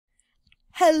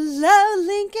Hello,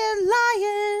 Lincoln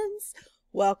Lions!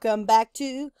 Welcome back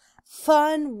to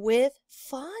Fun with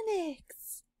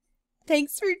Phonics.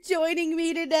 Thanks for joining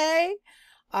me today.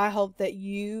 I hope that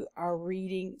you are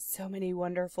reading so many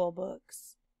wonderful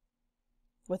books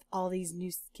with all these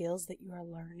new skills that you are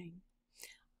learning.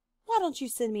 Why don't you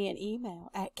send me an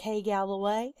email at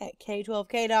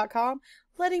kgalloway@k12k.com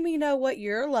letting me know what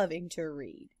you're loving to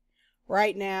read.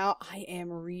 Right now, I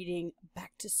am reading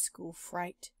Back to School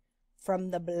Fright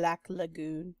from the Black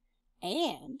Lagoon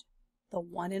and the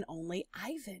one and only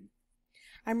Ivan.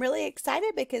 I'm really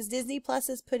excited because Disney Plus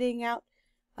is putting out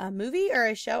a movie or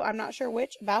a show, I'm not sure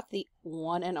which, about the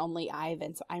one and only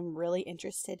Ivan. So I'm really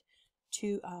interested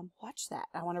to watch that.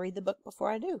 I want to read the book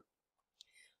before I do.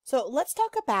 So let's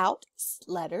talk about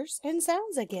letters and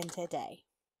sounds again today.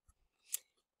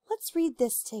 Let's read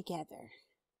this together.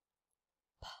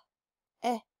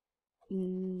 P,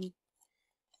 n,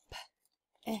 p,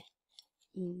 n.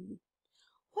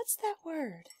 What's that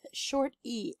word? Short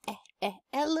E.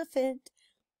 Elephant.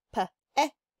 P,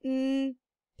 n.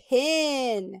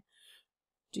 Pin.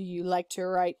 Do you like to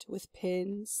write with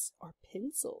pens or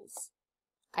pencils?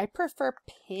 I prefer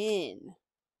pen.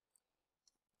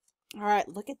 All right,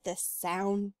 look at the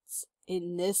sounds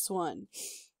in this one.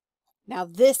 Now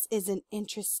this is an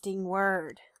interesting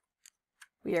word.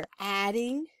 We are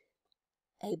adding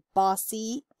a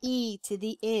bossy E to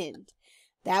the end.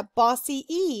 That bossy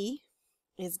E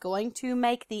is going to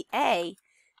make the A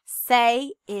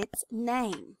say its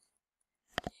name.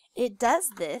 It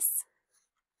does this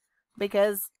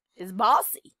because it's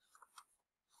bossy.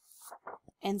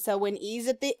 And so when E's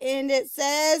at the end, it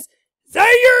says, say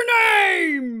your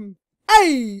name!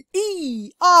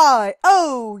 A-E-I-O-U.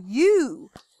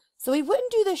 So we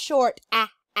wouldn't do the short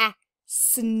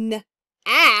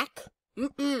snack.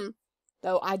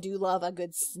 Though I do love a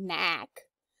good snack.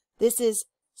 This is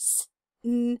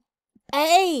snake.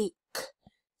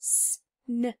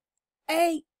 Snake.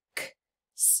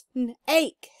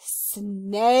 Snake.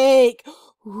 Snake.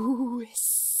 Ooh.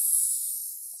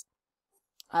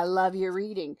 I love your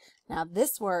reading. Now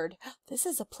this word, this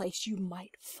is a place you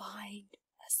might find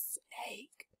a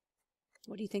snake.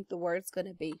 What do you think the word's going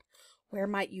to be? Where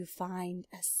might you find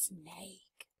a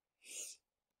snake?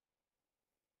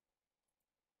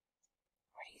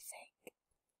 What do you think?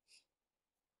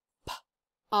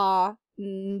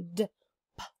 Pond.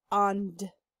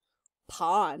 Pond.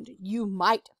 Pond. You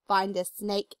might find a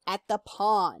snake at the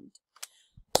pond.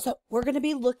 So we're going to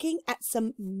be looking at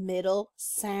some middle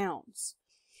sounds.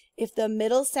 If the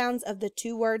middle sounds of the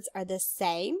two words are the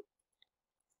same,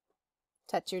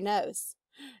 touch your nose.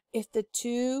 If the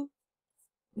two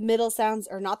middle sounds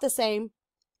are not the same,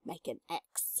 make an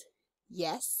X.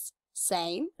 Yes,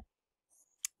 same.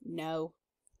 No,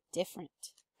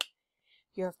 different.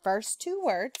 Your first two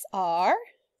words are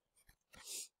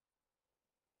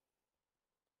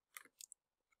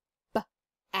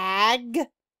bag,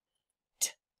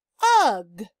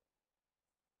 ug.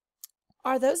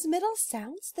 Are those middle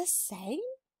sounds the same?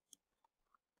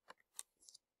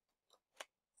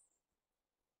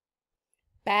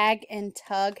 Bag and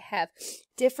tug have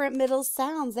different middle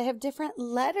sounds. They have different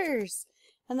letters.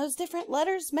 And those different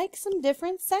letters make some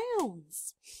different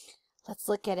sounds. Let's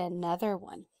look at another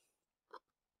one.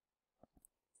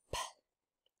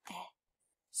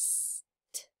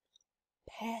 Pest.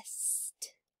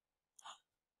 Pest.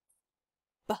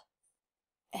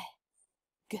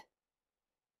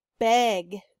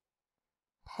 Beg.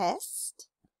 Pest.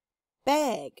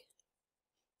 Beg.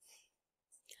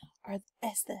 Are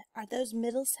those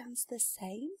middle sounds the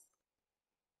same?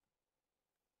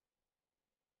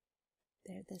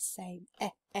 They're the same.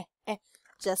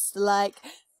 Just like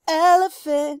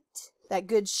elephant. That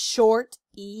good short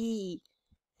E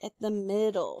at the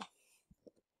middle.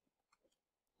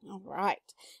 All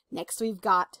right. Next we've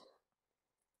got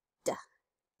d,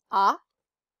 a,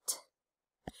 t,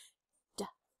 d,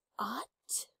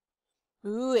 ot.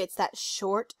 Ooh, it's that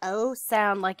short O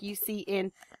sound like you see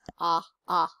in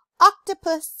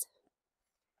octopus.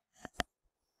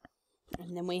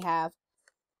 And then we have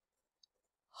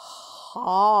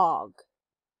hog.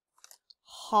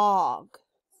 Hog.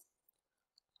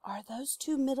 Are those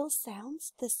two middle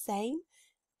sounds the same?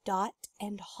 Dot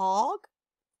and hog?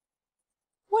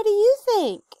 What do you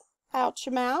think, Ouch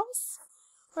Mouse?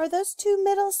 Are those two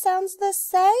middle sounds the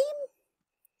same?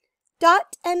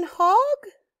 Dot and hog?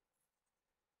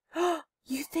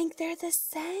 You think they're the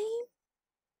same?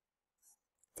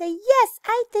 Say, yes,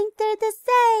 I think they're the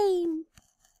same.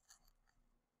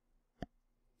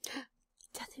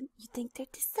 You think they're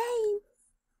the same?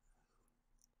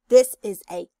 This is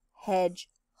a hedgehog.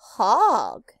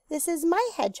 Hog. This is my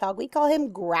hedgehog. We call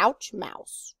him Grouch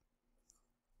Mouse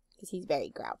because he's very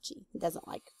grouchy. He doesn't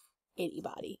like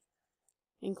anybody,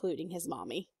 including his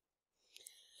mommy.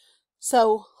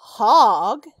 So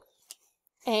Hog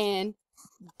and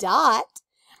Dot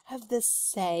have the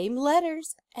same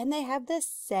letters and they have the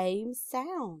same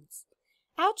sounds.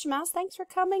 Ouch Mouse, thanks for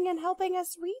coming and helping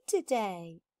us read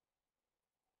today.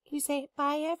 Can you say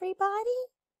bye, everybody?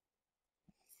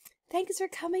 Thanks for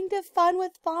coming to Fun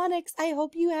with Phonics. I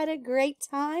hope you had a great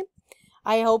time.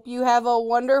 I hope you have a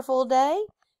wonderful day.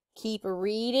 Keep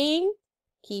reading,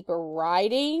 keep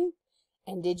writing.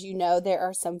 And did you know there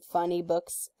are some funny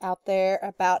books out there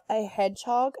about a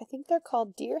hedgehog? I think they're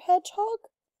called Dear Hedgehog,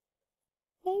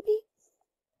 maybe?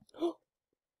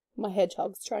 My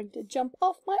hedgehog's trying to jump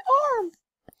off my arm.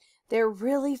 They're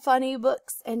really funny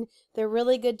books, and they're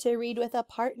really good to read with a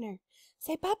partner.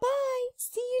 Say bye-bye.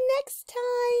 See you next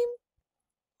time.